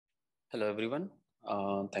Hello, everyone.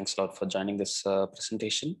 Thanks a lot for joining this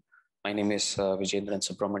presentation. My name is Vijendran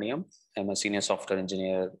Subramaniam. I'm a senior software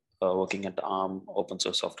engineer working at ARM Open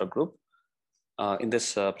Source Software Group. In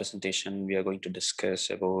this presentation, we are going to discuss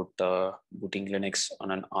about booting Linux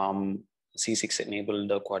on an ARM C6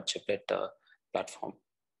 enabled quad chiplet platform.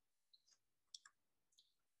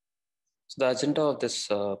 So the agenda of this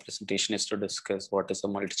presentation is to discuss what is a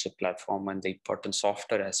multi-chip platform and the important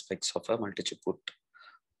software aspects of a multi-chip boot.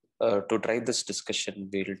 To drive this discussion,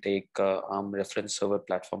 we will take ARM reference server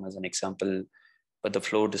platform as an example, but the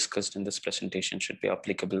flow discussed in this presentation should be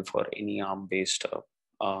applicable for any ARM-based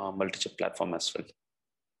multi-chip platform as well.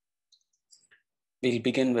 We'll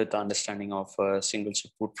begin with understanding of a single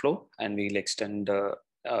chip boot flow, and we'll extend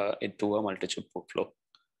it to a multi-chip boot flow.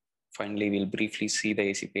 Finally, we'll briefly see the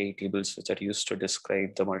ACPI tables which are used to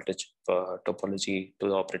describe the multi-chip topology to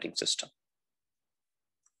the operating system.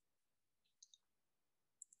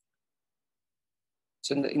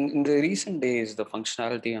 So in the recent days, the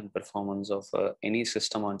functionality and performance of any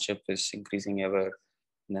system on chip is increasing ever.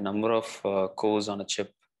 And the number of cores on a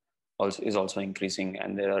chip is also increasing,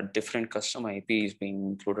 and there are different custom IPs being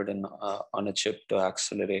included in on a chip to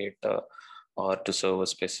accelerate or to serve a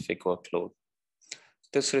specific workload.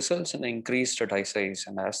 This results in increased die size,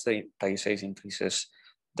 and as the die size increases,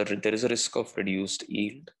 there is a risk of reduced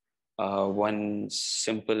yield. One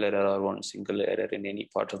simple error or one single error in any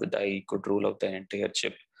part of the die could rule out the entire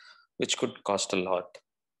chip, which could cost a lot.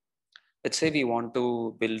 Let's say we want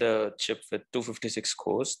to build a chip with 256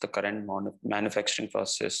 cores. The current manufacturing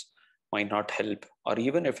process might not help, or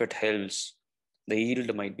even if it helps, the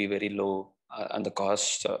yield might be very low and the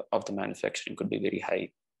cost of the manufacturing could be very high.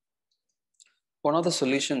 One of the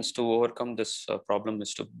solutions to overcome this problem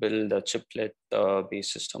is to build a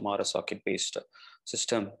chiplet-based system or a socket-based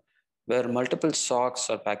system where multiple sockets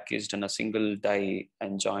are packaged in a single die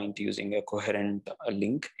and joined using a coherent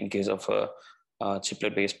link in case of a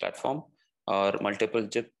chiplet-based platform, or multiple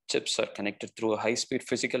chips are connected through a high-speed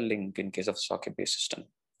physical link in case of socket-based system.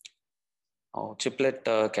 Chiplet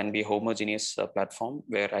can be a homogeneous platform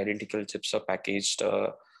where identical chips are packaged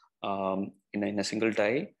in a single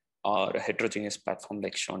die, or a heterogeneous platform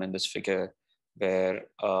like shown in this figure, where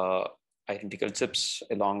identical chips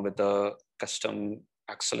along with the custom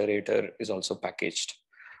accelerator is also packaged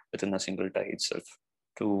within a single die itself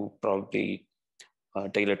to probably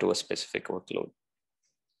tailor to a specific workload.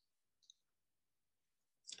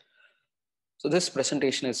 So this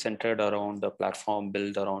presentation is centered around the platform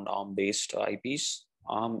built around ARM-based IPs.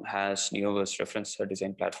 ARM has Neoverse Reference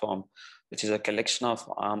Design platform, which is a collection of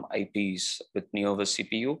ARM IPs with Neoverse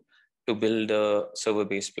CPU to build a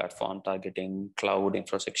server-based platform targeting cloud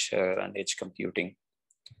infrastructure and edge computing.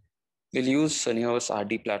 We'll use a Neoverse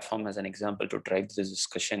RD platform as an example to drive this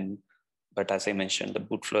discussion. But as I mentioned, the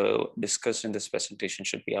boot flow discussed in this presentation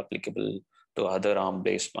should be applicable to other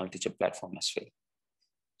ARM-based multi-chip platform as well.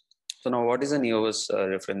 So now, what is a Neoverse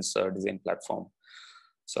reference design platform?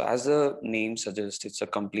 So as the name suggests, it's a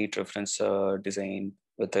complete reference design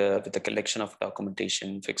with a collection of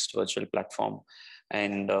documentation, fixed virtual platform,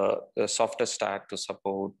 and a software stack to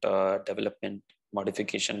support development,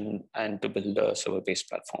 modification, and to build a server-based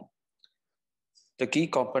platform. The key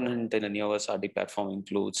component in a Neoverse RD platform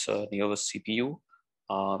includes Neoverse CPU,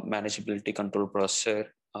 manageability control processor,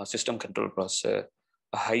 system control processor,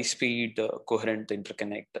 a high-speed coherent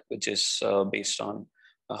interconnect, which is based on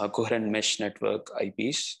coherent mesh network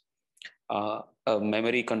IPs, a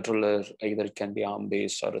memory controller, either it can be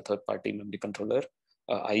ARM-based or a third-party memory controller,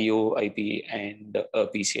 IO IP, and a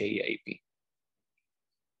PSCI IP.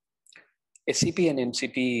 SCP and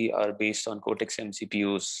MCP are based on Cortex M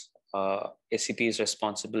CPUs. SCP is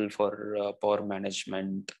responsible for power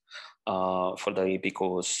management for the AP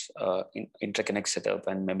cores, interconnect setup,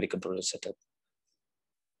 and memory controller setup.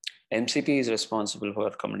 MCP is responsible for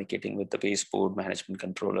communicating with the baseboard management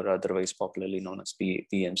controller, otherwise popularly known as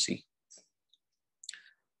BMC.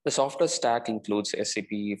 The software stack includes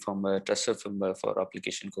SCP-Firmware, Firmware for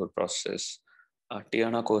application core process,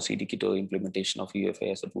 Tiana Core's EDK2 implementation of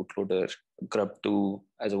UEFI as a bootloader, Grub2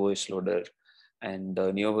 as a OS loader, and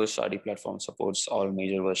the Neoverse RD platform supports all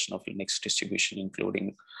major versions of Linux distribution,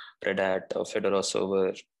 including Red Hat, Fedora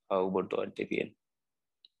Server, Ubuntu, and Debian.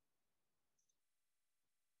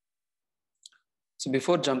 So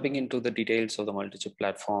before jumping into the details of the multi-chip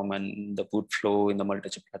platform and the boot flow in the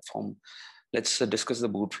multi-chip platform, let's discuss the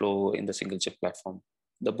boot flow in the single chip platform.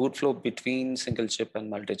 The boot flow between single chip and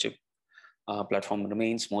multi-chip platform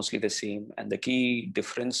remains mostly the same, and the key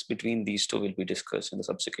difference between these two will be discussed in the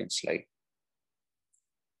subsequent slide.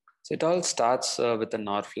 So it all starts with a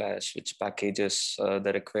NOR flash, which packages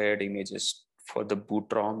the required images for the boot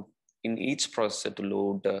ROM in each processor to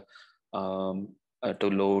load the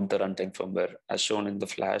runtime firmware. As shown in the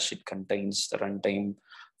flash, it contains the runtime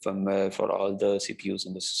firmware for all the CPUs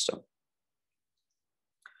in the system.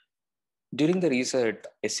 During the reset,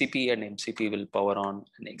 SCP and MCP will power on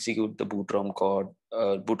and execute the boot ROM code,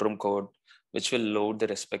 which will load the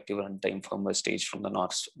respective runtime firmware stage from the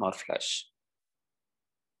NOR flash.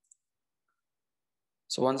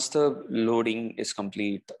 So once the loading is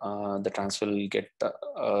complete, the transfer will get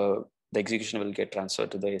the execution will get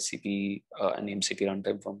transferred to the SCP and MCP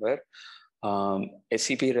runtime firmware.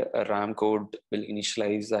 SCP RAM code will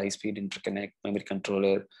initialize the high-speed interconnect, memory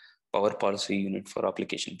controller, power policy unit for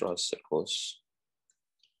application processor cores.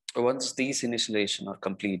 Once these initialization are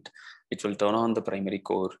complete, it will turn on the primary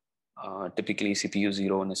core, typically CPU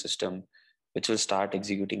 0 in a system, which will start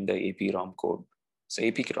executing the AP ROM code. So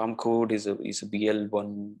AP ROM code is a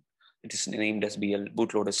BL1. It is named as BL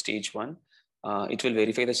bootloader stage 1. It will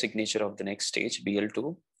verify the signature of the next stage,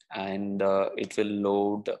 BL2, and it will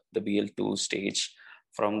load the BL2 stage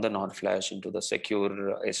from the NOR flash into the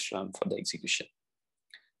secure SRAM for the execution.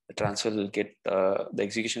 The transfer will get the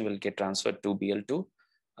execution will get transferred to BL2.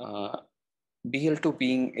 BL2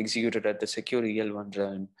 being executed at the secure EL1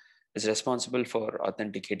 run is responsible for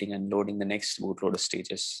authenticating and loading the next bootloader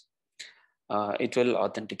stages. It will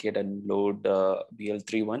authenticate and load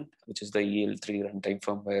BL31, which is the EL3 runtime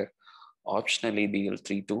firmware, optionally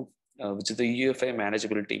BL32, which is the UEFI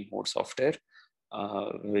manageability mode software,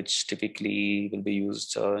 which typically will be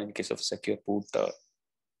used in case of secure boot,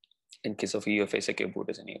 in case of UEFI secure boot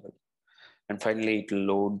is enabled. And finally, it will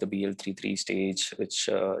load the BL33 stage, which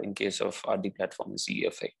in case of RD platform is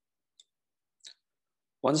UEFI.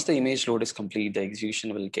 Once the image load is complete, the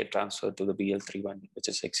execution will get transferred to the BL31, which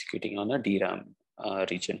is executing on a DRAM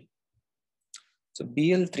region. So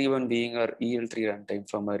BL31 being our EL3 runtime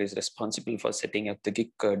firmware is responsible for setting up the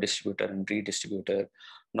GIC distributor and redistributor,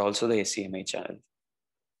 and also the SCMI channel.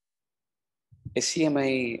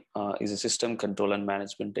 SCMI is a system control and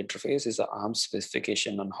management interface, is an ARM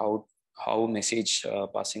specification on how message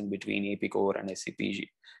passing between AP core and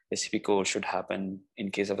SCP core should happen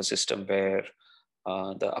in case of a system where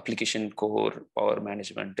the application core power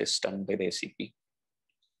management is done by the SCP.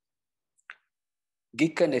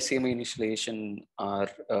 GIC and SCMI initialization are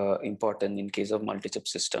important in case of multi-chip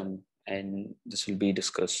system, and this will be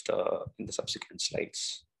discussed in the subsequent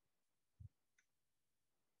slides.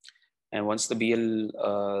 And once the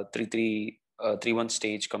BL31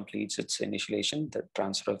 stage completes its initialization, the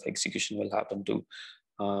transfer of execution will happen to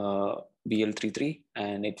BL33,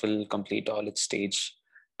 and it will complete all its stage,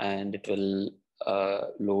 and it will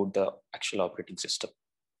load the actual operating system.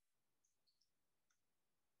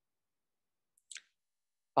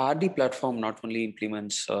 RD platform not only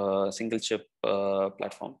implements a single chip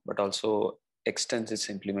platform, but also extends its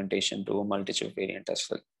implementation to a multi-chip variant as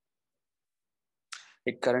well.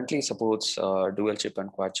 It currently supports dual chip and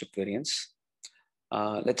quad chip variants.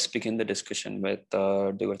 Let's begin the discussion with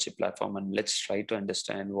dual chip platform, and let's try to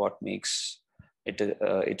understand what makes it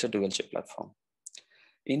it's a dual chip platform.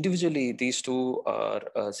 Individually, these two are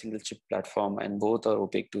a single chip platform, and both are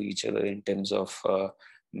opaque to each other in terms of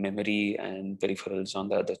memory and peripherals on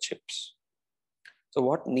the other chips. So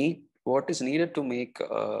what is needed to make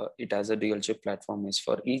it as a dual chip platform is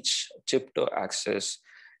for each chip to access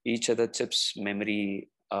each other chip's memory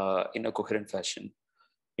in a coherent fashion.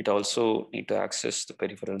 It also need to access the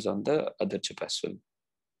peripherals on the other chip as well.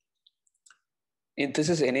 This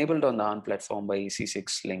is enabled on the ARM platform by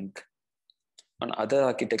CCIX link. On other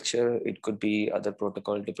architecture, it could be other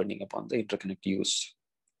protocol depending upon the interconnect used.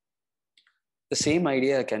 The same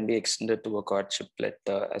idea can be extended to a quad chiplet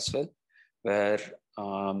as well, where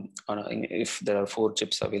if there are 4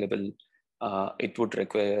 chips available, it would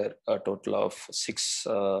require a total of 6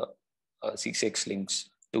 CCIX links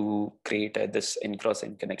to create this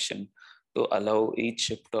N-cross-N connection to allow each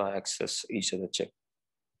chip to access each other chip.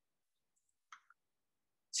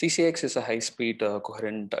 CCIX is a high-speed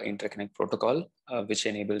coherent interconnect protocol, which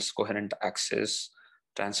enables coherent access,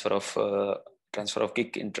 transfer of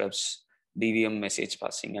GIC interrupts, DVM message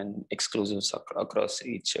passing, and exclusives across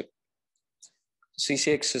each chip.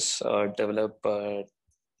 CCIX is developed to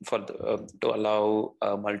allow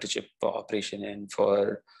multi-chip operation and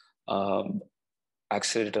for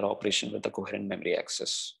accelerated operation with the coherent memory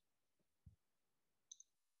access.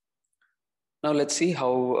 Now let's see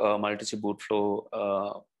how multi-chip boot flow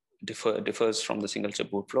differs from the single chip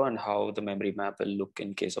boot flow, and how the memory map will look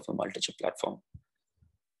in case of a multi-chip platform.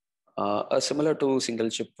 Similar to single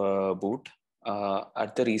chip boot,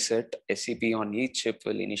 at the reset, SCP on each chip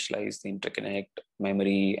will initialize the interconnect,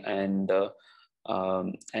 memory, and the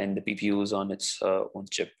PPUs on its own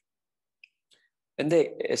chip. When the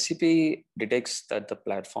SCP detects that the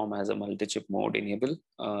platform has a multi-chip mode enabled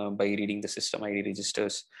by reading the system ID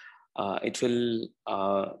registers, it will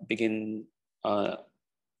begin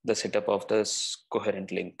the setup of this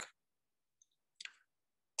coherent link.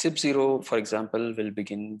 Chip 0, for example, will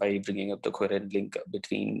begin by bringing up the coherent link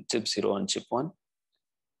between chip 0 and chip 1.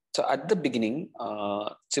 So at the beginning,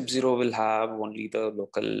 chip 0 will have only the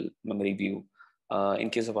local memory view. In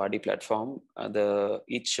case of RD platform,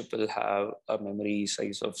 each chip will have a memory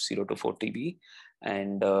size of 0 to 4 TB,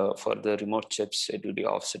 and for the remote chips, it will be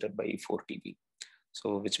offset by 4 TB.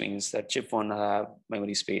 So which means that chip 1 will have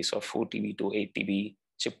memory space of 4 TB to 8 TB,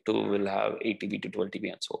 chip 2 will have 8 TB to 12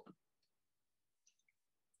 TB, and so on.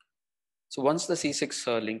 So once the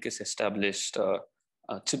C6 link is established,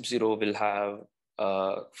 chip 0 will have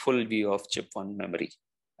a full view of chip 1 memory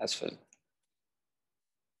as well.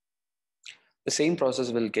 The same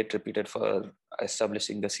process will get repeated for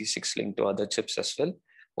establishing the C6 link to other chips as well.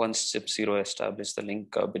 Once chip 0 establishes the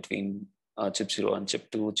link between chip 0 and chip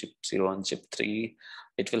 2, chip 0 and chip 3,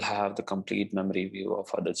 it will have the complete memory view of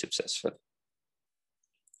other chips as well.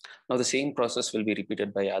 Now the same process will be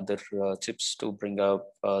repeated by other chips to bring up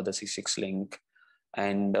the C6 link.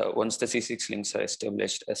 And once the C6 links are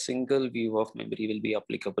established, a single view of memory will be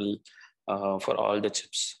applicable for all the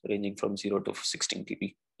chips ranging from 0 to 16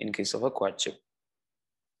 TB in case of a quad chip.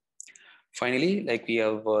 Finally, like we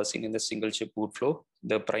have seen in the single chip boot flow,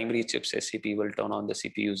 the primary chip's SCP will turn on the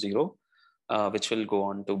CPU 0, which will go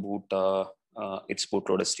on to boot its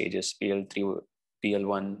bootloader stages, BL3,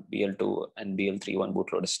 BL1, BL2, and BL31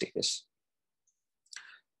 bootloader stages.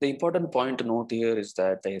 The important point to note here is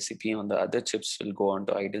that the SCP on the other chips will go on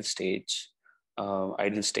to idle stage.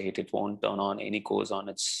 Idle state, it won't turn on any cores on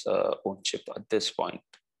its own chip at this point.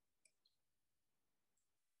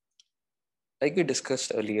 Like we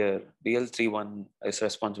discussed earlier, BL31 is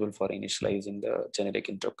responsible for initializing the generic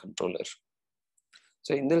interrupt controller.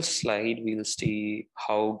 So in this slide, we'll see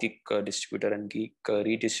how GIG distributor and GIG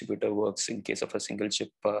redistributor works in case of a single chip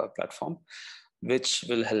platform, which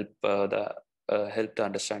will help help the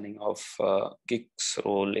understanding of GIG's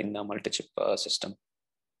role in a multi-chip system.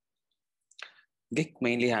 GIG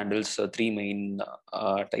mainly handles three main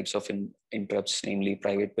types of interrupts, namely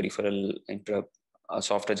private peripheral interrupt,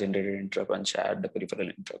 software generated interrupt, and shared peripheral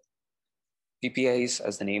interrupt. PPIs,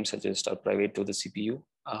 as the name suggests, are private to the CPU.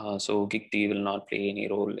 So GIG-T will not play any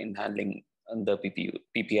role in handling the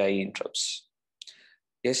PPI interrupts.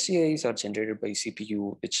 SCIs are generated by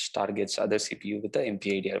CPU, which targets other CPU with the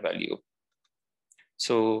MPIDR value.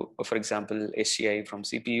 So for example, SCI from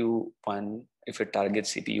CPU 1, if it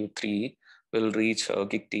targets CPU 3, will reach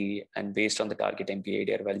GIG-T, and based on the target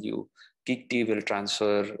MPIDR value, GIG-T will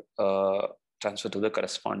transfer to the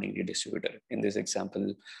corresponding redistributor. In this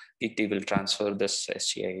example, GIG-T will transfer this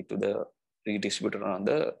SCI to the redistributor on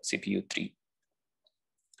the CPU 3.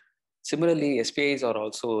 Similarly, SPIs are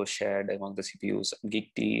also shared among the CPUs.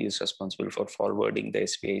 GIG-T is responsible for forwarding the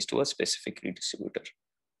SPIs to a specific redistributor.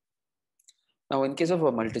 Now, in case of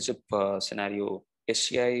a multi-chip scenario,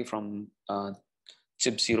 SCI from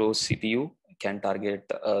chip 0 CPU can target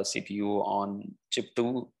a CPU on chip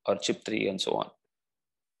 2 or chip 3 and so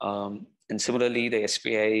on. And similarly, the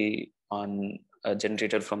SPI on a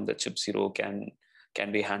generator from the chip 0 can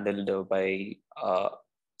be handled by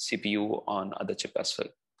CPU on other chip as well.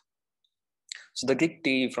 So the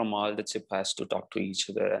GIG-T from all the chip has to talk to each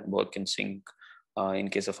other and work in sync in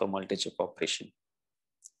case of a multi-chip operation.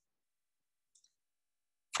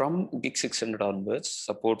 From GIG 600 onwards,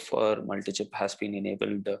 support for multi-chip has been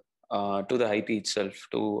enabled to the IP itself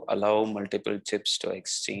to allow multiple chips to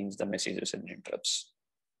exchange the messages and interrupts.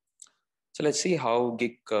 So let's see how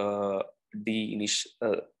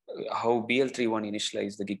how BL31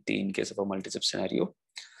 initialize the GIG-T in case of a multi-chip scenario.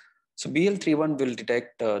 So BL31 will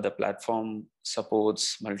detect the platform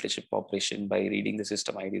supports multi-chip operation by reading the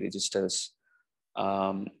system ID registers,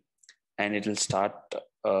 and it will start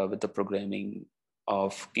with the programming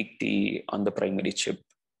of GIG-T on the primary chip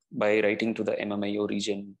by writing to the MMIO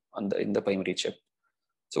region in the primary chip.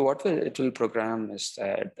 So what it will program is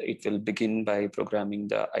that it will begin by programming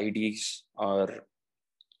the IDs or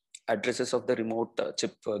addresses of the remote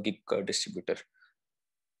chip GIG distributor.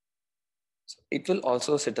 So it will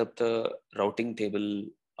also set up the routing table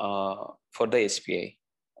for the SPI.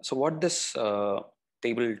 So what this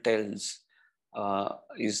table tells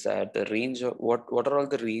is that the range of what are all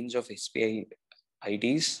the range of SPI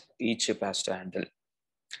IDs each chip has to handle.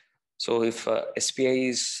 So if SPI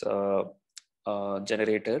is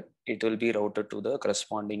generated, it will be routed to the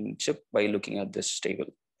corresponding chip by looking at this table.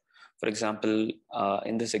 For example,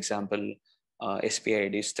 in this example, SPI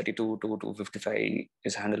IDs 32 to 255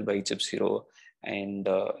 is handled by chip 0, and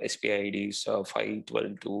SPI IDs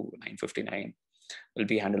 512 to 959 will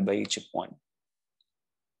be handled by chip 1.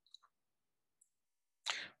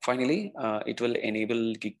 Finally, it will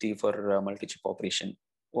enable GigT for multi-chip operation.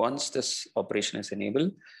 Once this operation is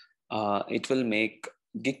enabled, it will make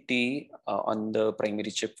GigT on the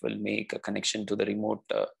primary chip will make a connection to the remote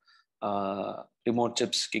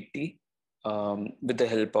chips GigT with the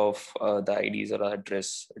help of the IDs or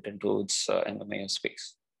address written to its NUMA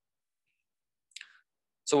space.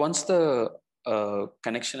 So once the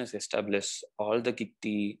connection is established, all the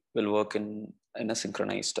GigT will work in a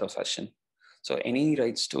synchronized fashion. So any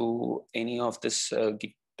writes to any of this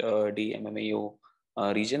GigD MMIO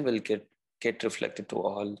region will get reflected to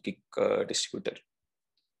all Gig distributor.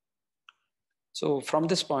 So from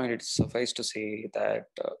this point, it's suffice to say that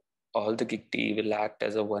all the GigT will act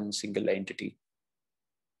as a one single entity.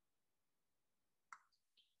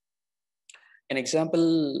 An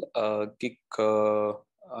example Gig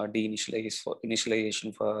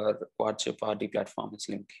initialization for Quad Chip RD platform is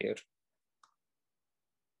linked here.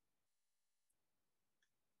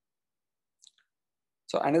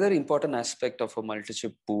 So another important aspect of a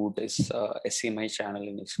multi-chip boot is SCMI channel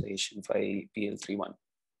initialization by BL31.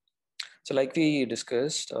 So like we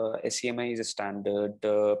discussed, SCMI is a standard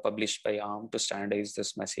published by ARM to standardize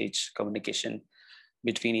this message communication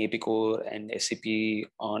between AP core and SCP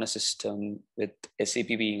on a system, with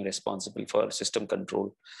SCP being responsible for system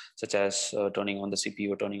control, such as turning on the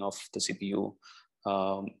CPU, turning off the CPU,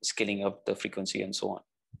 scaling up the frequency, and so on.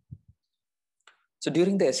 So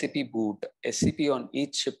during the SCP boot, SCP on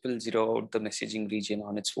each chip will zero out the messaging region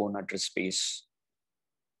on its own address space.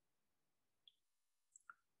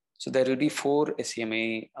 So there will be 4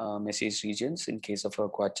 SCMI message regions in case of a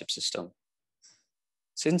quad chip system.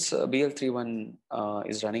 Since BL31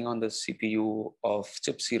 is running on the CPU of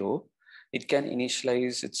chip 0, it can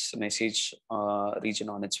initialize its message region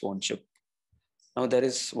on its own chip. Now there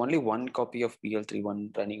is only one copy of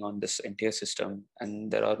BL31 running on this entire system,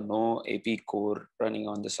 and there are no AP core running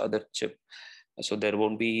on this other chip. So there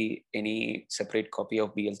won't be any separate copy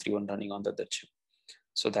of BL31 running on the other chip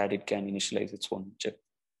so that it can initialize its own chip.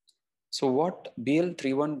 So what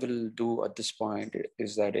BL31 will do at this point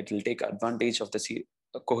is that it will take advantage of the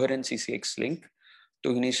coherent CCIX link to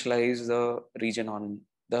initialize the region on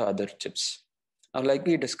the other chips. Now, like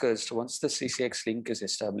we discussed, once the CCIX link is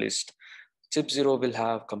established, chip 0 will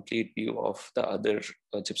have complete view of the other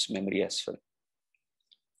chip's memory as well.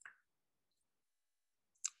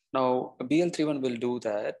 Now, BL31 will do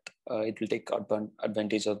that. It will take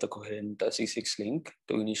advantage of the coherent CCIX link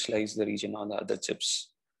to initialize the region on the other chips.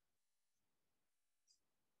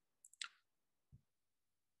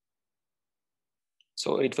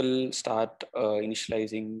 So it will start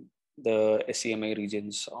initializing the SCMI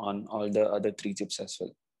regions on all the other 3 chips as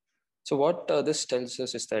well. So what this tells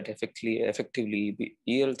us is that effectively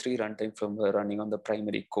EL3 runtime firmware running on the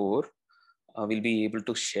primary core will be able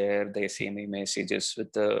to share the SCMI messages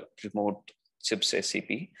with the remote chips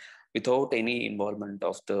SCP without any involvement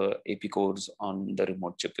of the AP cores on the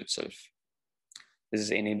remote chip itself. This is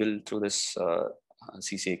enabled through this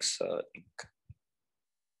CCIX link.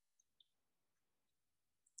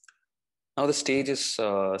 Now the stage is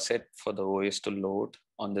set for the OS to load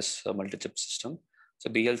on this multi-chip system. So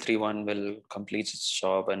BL31 will complete its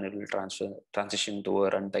job and it will transition to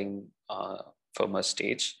a runtime firmware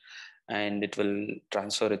stage, and it will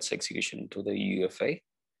transfer its execution to the UEFI.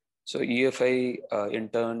 So UEFI in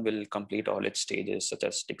turn will complete all its stages such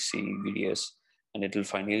as TXC, VDS, and it will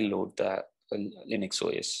finally load the Linux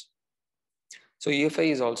OS. So UEFI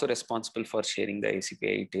is also responsible for sharing the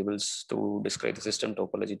ACPI tables to describe the system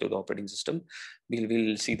topology to the operating system.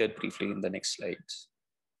 We'll see that briefly in the next slides.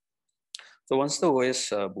 So once the OS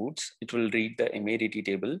boots, it will read the MADT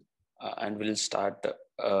table and will start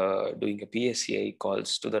doing a PSCI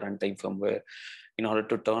calls to the runtime firmware in order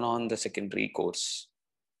to turn on the secondary cores.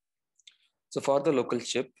 So for the local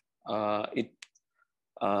chip, the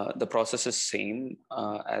process is same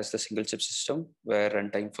as the single chip system, where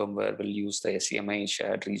runtime firmware will use the SCMI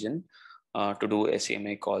shared region to do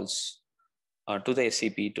SCMI calls to the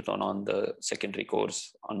SCP to turn on the secondary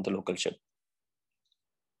cores on the local chip.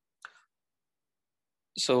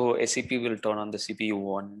 So SCP will turn on the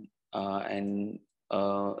CPU1 and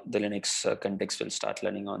the Linux context will start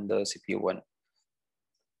running on the CPU1.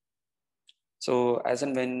 So as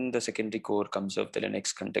and when the secondary core comes up, the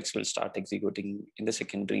Linux context will start executing in the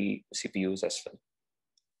secondary CPUs as well.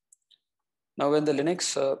 Now, when the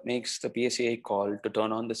Linux makes the PSCI call to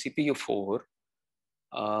turn on the CPU4,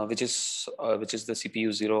 which is the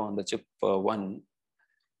CPU0 on the chip 1,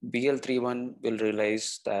 BL31 will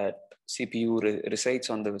realize that CPU resides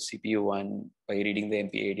on the CPU1 by reading the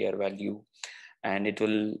MPADR value, and it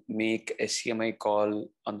will make SCMI call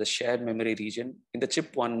on the shared memory region in the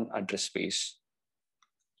chip1 address space.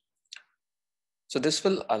 So this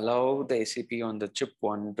will allow the SCP on the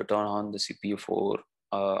chip1 to turn on the CPU4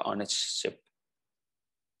 on its chip.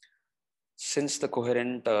 Since the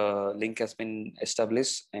coherent link has been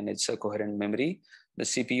established and it's a coherent memory, the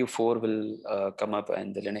CPU4 will come up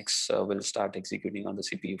and the Linux will start executing on the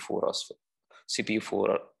CPU4 also.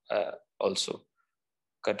 CPU4 also,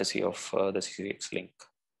 courtesy of the CCIX link.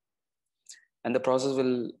 And the process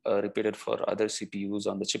will repeat it for other CPUs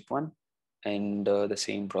on the chip1, and the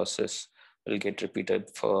same process will get repeated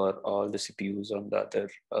for all the CPUs on the other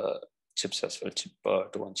chips as well, chip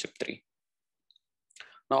 2 and chip 3.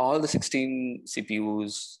 Now all the 16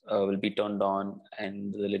 CPUs will be turned on,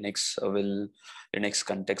 and the Linux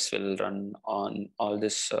context will run on all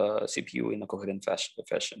this CPU in a coherent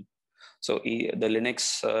fashion. So the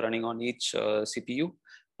Linux running on each CPU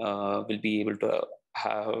will be able to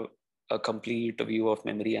have a complete view of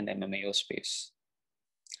memory and MMIO space.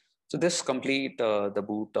 So this complete the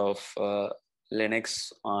boot of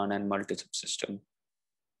Linux on a multi-chip system.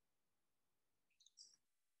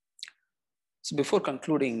 So before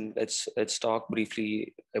concluding, let's talk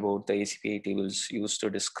briefly about the ACPI tables used to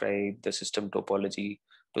describe the system topology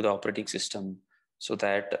to the operating system, so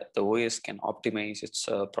that the OS can optimize its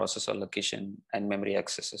processor allocation and memory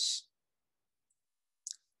accesses.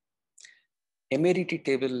 MADT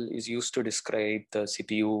table is used to describe the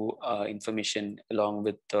CPU information along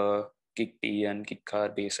with the GIGT and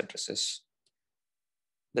GIGCAR base addresses.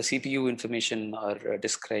 The CPU information are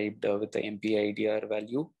described with the MPIDR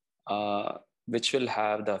value, which will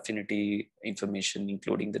have the affinity information,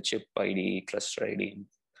 including the chip ID, cluster ID, and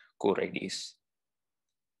core IDs.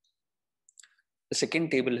 The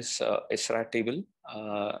second table is SRAT table.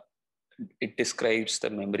 It describes the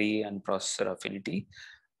memory and processor affinity.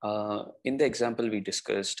 In the example we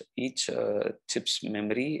discussed, each chip's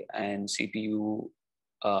memory and CPU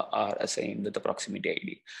are assigned with the proximity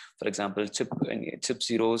ID. For example, chip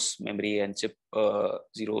 0's memory and chip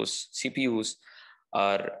 0's CPUs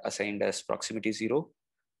are assigned as proximity 0,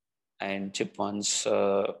 and chip 1's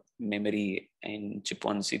memory and chip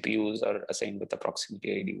 1 CPUs are assigned with the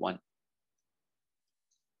proximity ID 1.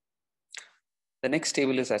 The next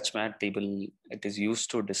table is HMAT table. It is used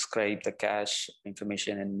to describe the cache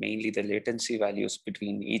information and mainly the latency values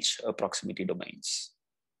between each proximity domains.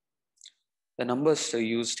 The numbers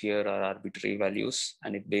used here are arbitrary values,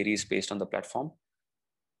 and it varies based on the platform.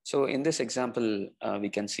 So in this example, we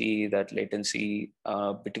can see that latency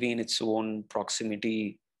between its own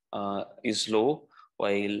proximity is low,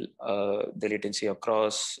 while the latency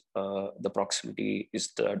across the proximity is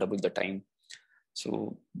double the time.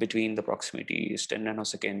 So between the proximity is 10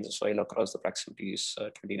 nanoseconds, while across the proximity is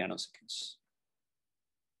 20 nanoseconds.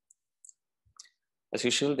 As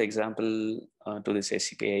usual, the example to this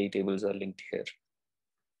SCPI tables are linked here.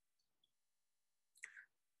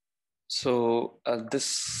 So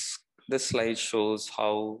this slide shows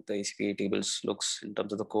how the SCPI tables looks in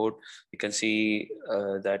terms of the code. You can see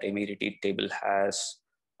that MADT table has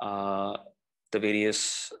the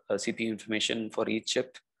various CPU information for each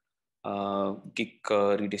chip, GIG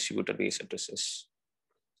redistributed base addresses.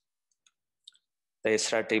 The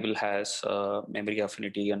SRAT table has memory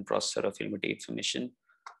affinity and processor affinity information,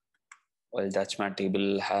 while the HMAT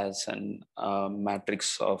table has a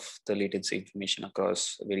matrix of the latency information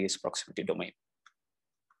across various proximity domain.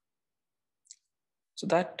 So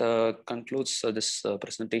that concludes this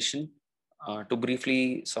presentation. To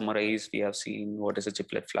briefly summarize, we have seen what is a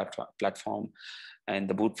chiplet platform, and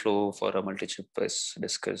the boot flow for a multi-chip is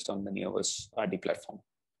discussed on the Neoverse RD platform.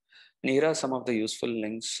 And here are some of the useful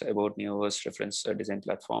links about Neoverse Reference Design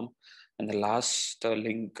platform. And the last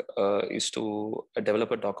link is to a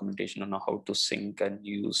developer documentation on how to sync and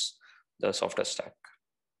use the software stack.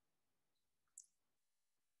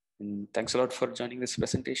 And thanks a lot for joining this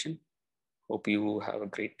presentation. Hope you have a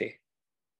great day.